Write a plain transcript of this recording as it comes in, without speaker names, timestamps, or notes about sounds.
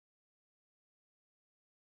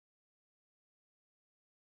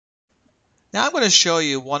Now I'm going to show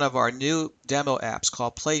you one of our new demo apps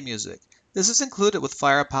called Play Music. This is included with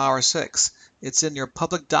FirePower 6. It's in your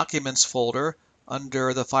public documents folder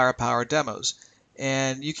under the FirePower demos.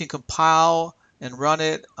 And you can compile and run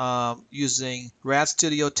it using RAD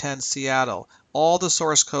Studio 10 Seattle. All the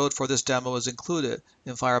source code for this demo is included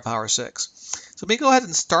in FirePower 6. So let me go ahead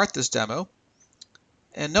and start this demo.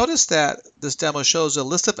 And notice that this demo shows a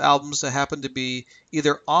list of albums that happen to be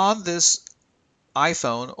either on this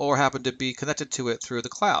iPhone or happen to be connected to it through the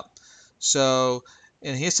cloud. So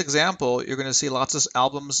in this example, you're going to see lots of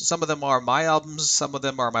albums. Some of them are my albums, some of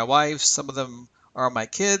them are my wife's, some of them are my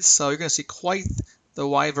kids. So you're going to see quite the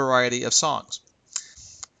wide variety of songs.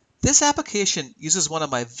 This application uses one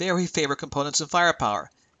of my very favorite components in FirePower,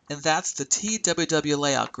 and that's the TWW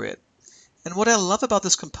layout grid. And what I love about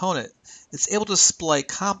this component, it's able to display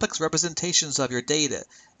complex representations of your data,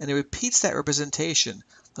 and it repeats that representation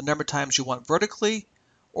the number of times you want vertically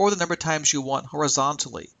or the number of times you want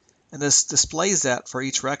horizontally. And this displays that for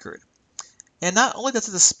each record. And not only does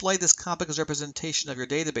it display this complex representation of your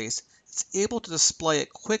database, it's able to display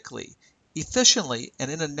it quickly, efficiently, and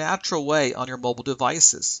in a natural way on your mobile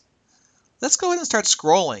devices. Let's go ahead and start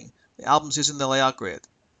scrolling the albums using the layout grid.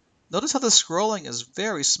 Notice how the scrolling is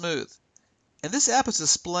very smooth. And this app is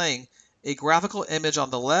displaying a graphical image on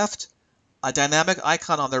the left, a dynamic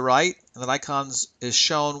icon on the right, and that icon is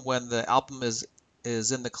shown when the album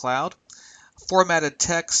is in the cloud, formatted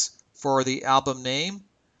text for the album name,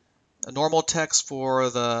 a normal text for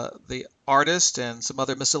the artist, and some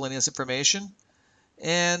other miscellaneous information.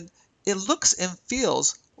 And it looks and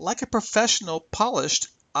feels like a professional, polished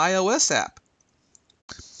iOS app.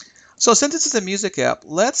 So since this is a music app,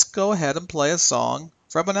 let's go ahead and play a song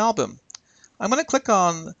from an album. I'm going to click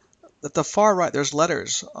on at the far right, there's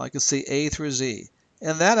letters. I can see A through Z.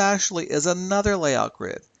 And that actually is another layout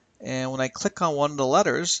grid. And when I click on one of the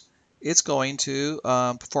letters, it's going to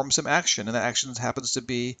perform some action. And that action happens to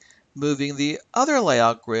be moving the other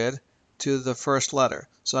layout grid to the first letter.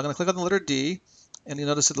 So I'm going to click on the letter D. And you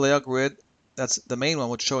notice that the layout grid, that's the main one,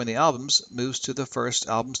 which is showing the albums, moves to the first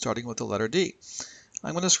album starting with the letter D.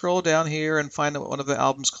 I'm going to scroll down here and find one of the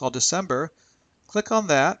albums called December. Click on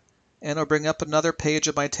that. And it'll bring up another page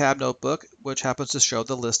of my tab notebook, which happens to show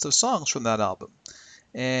the list of songs from that album.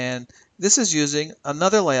 And this is using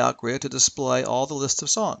another layout grid to display all the list of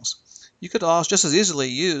songs. You could also just as easily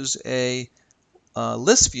use a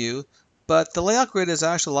list view, but the layout grid is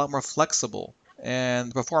actually a lot more flexible, and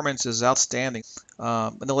the performance is outstanding.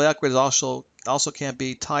 And the layout grid is also can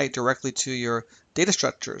be tied directly to your data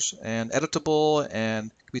structures and editable, and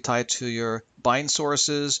can be tied to your bind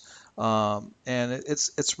sources. And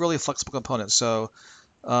it's really a flexible component. So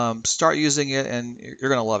start using it and you're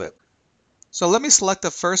going to love it. So let me select the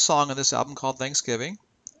first song on this album called Thanksgiving,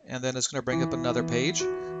 and then it's going to bring up another page.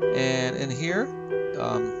 And in here,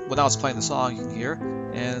 well, now it's playing the song, you can hear,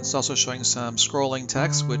 and it's also showing some scrolling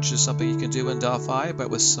text, which is something you can do in Delphi, but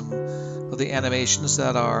with some of the animations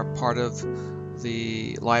that are part of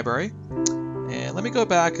the library. And let me go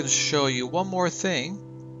back and show you one more thing.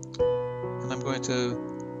 And I'm going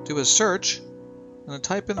to do a search. I'm going to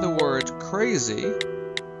type in the word crazy,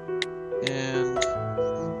 and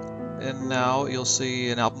now you'll see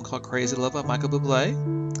an album called Crazy Love by Michael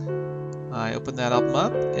Bublé. I open that album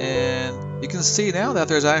up, and you can see now that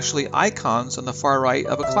there's actually icons on the far right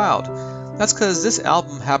of a cloud. That's because this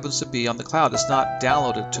album happens to be on the cloud. It's not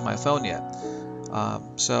downloaded to my phone yet.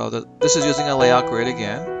 This is using a layout grid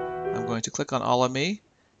again. I'm going to click on All of Me,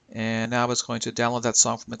 and now it's going to download that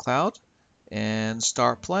song from the cloud and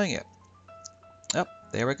start playing it. Yep,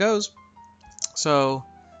 there it goes. So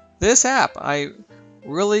this app, I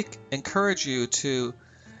really encourage you to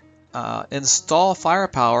install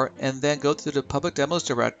FirePower and then go to the public demos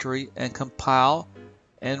directory and compile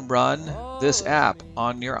and run this app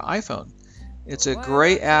on your iPhone. It's a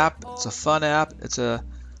great app. It's a fun app. It's a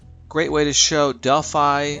great way to show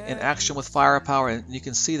Delphi in action with FirePower, and you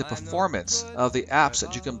can see the performance of the apps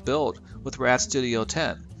that you can build with RAD Studio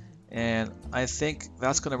 10. And I think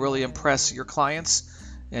that's going to really impress your clients,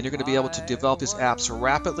 and you're going to be able to develop these apps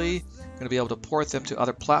rapidly. You're going to be able to port them to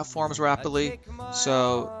other platforms rapidly.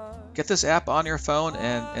 So get this app on your phone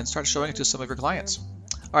and start showing it to some of your clients.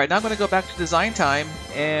 All right, now I'm going to go back to design time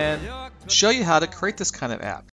and show you how to create this kind of app.